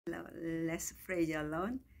Let's praise the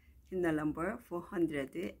Lord. Hymn number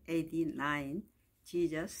 489.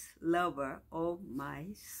 Jesus, lover of my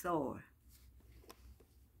soul.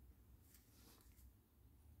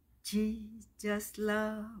 Jesus,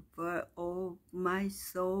 lover of my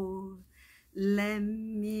soul, let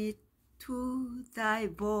me to thy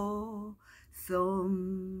bosom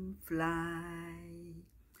fly.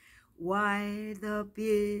 While the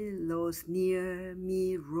billows near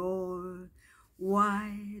me roar,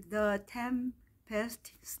 while the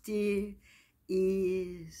tempest still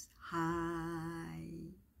is high.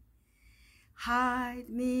 Hide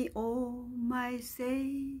me, O my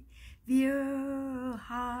Savior,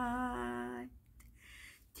 hide,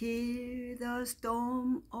 till the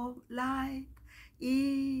storm of life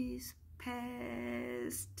is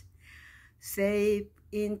past. Safe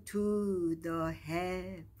into the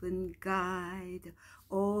heaven guide,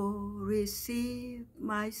 oh, receive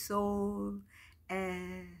my soul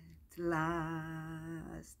at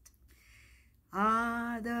last.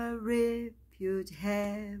 Other refuge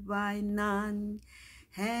have I none,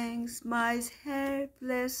 hangs my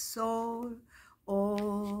helpless soul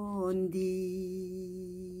on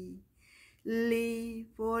thee. Leave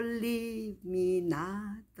or leave me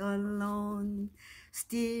not alone,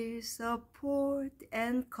 still support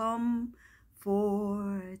and comfort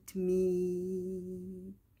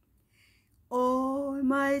me. All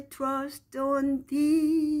my trust on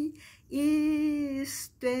thee is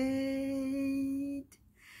stayed,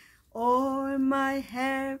 all my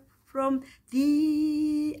help from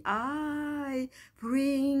thee I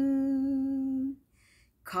bring.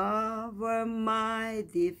 Cover my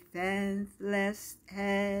defenseless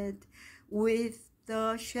head with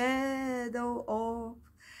the shadow of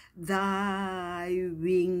thy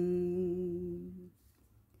wing.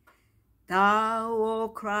 Thou, O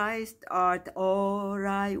Christ, art all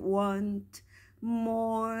I want,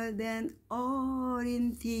 more than all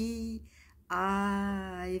in thee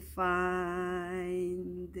I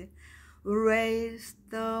find. Raise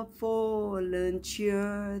the fallen,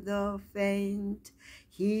 cheer the faint,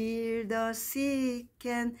 heal the sick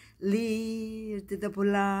and lead the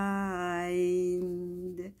blind.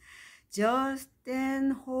 Just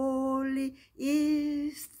and holy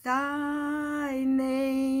is thy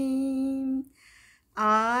name.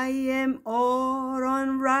 I am all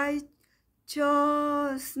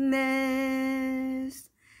unrighteousness,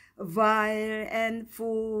 vile and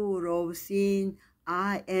full of sin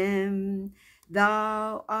I am.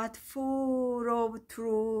 Thou art full of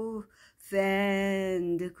truth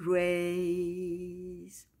and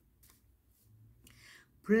grace.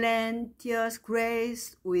 Plenteous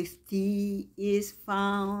grace with thee is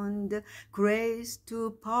found, grace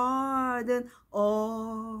to pardon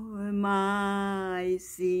all my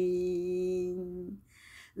sin.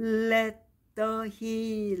 Let the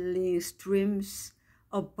healing streams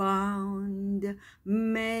abound,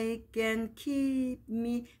 make and keep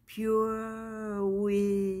me pure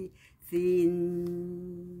within.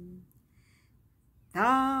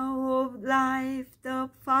 Thou of life the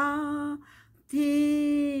fountain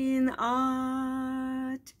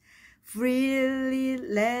art, freely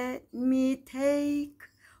let me take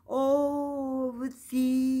of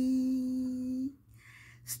thee.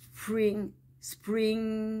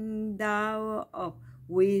 Spring thou up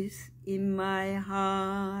within my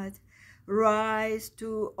heart, rise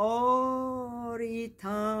to all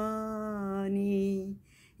eternity.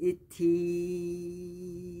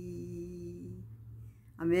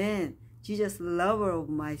 Amen. Jesus, lover of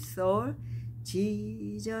my soul,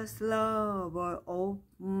 Jesus, lover of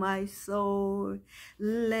my soul,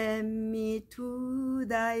 let me to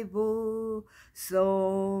thy bosom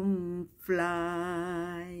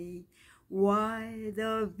fly. While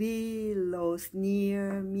the billows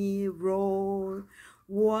near me roar,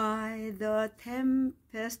 while the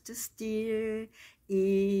tempest still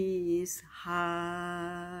is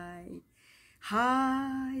high.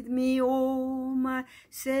 Hide me, O my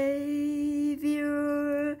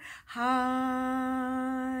Savior,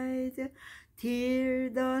 hide, till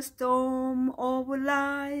the storm of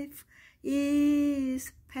life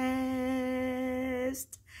is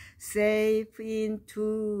past. Safe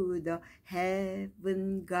into the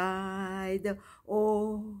heaven guide,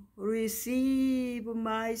 oh, receive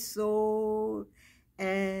my soul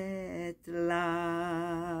at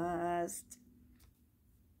last.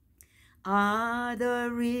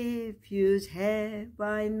 Other refuge have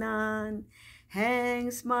I none,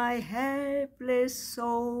 hangs my helpless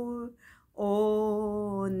soul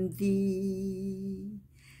on thee.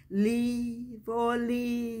 Leave or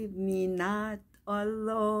leave me not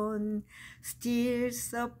alone, still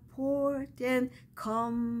support and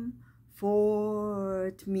comfort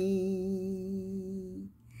comfort me.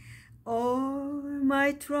 All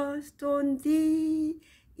my trust on thee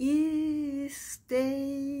is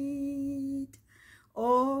stayed.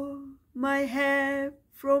 All my help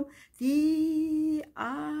from thee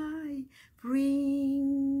I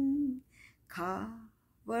bring.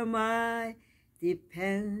 Cover my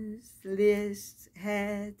defenseless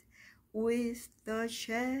head with the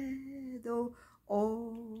shadow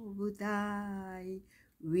of thy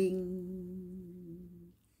wing.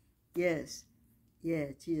 Yes,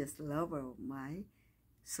 Jesus, lover of my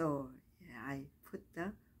soul. I put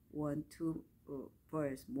the 1-2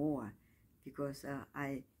 verse more because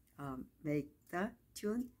I make the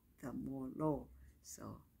tune the more low.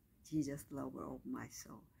 So, Jesus, lover of my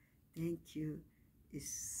soul. Thank you.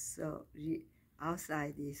 It's so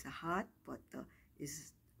outside is hot, but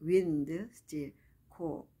it's wind still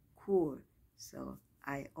cool. So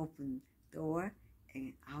I open door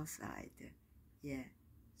and outside. Yeah.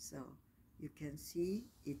 So you can see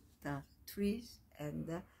it, the trees and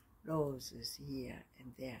the roses here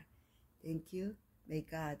and there. Thank you. May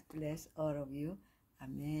God bless all of you.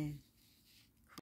 Amen.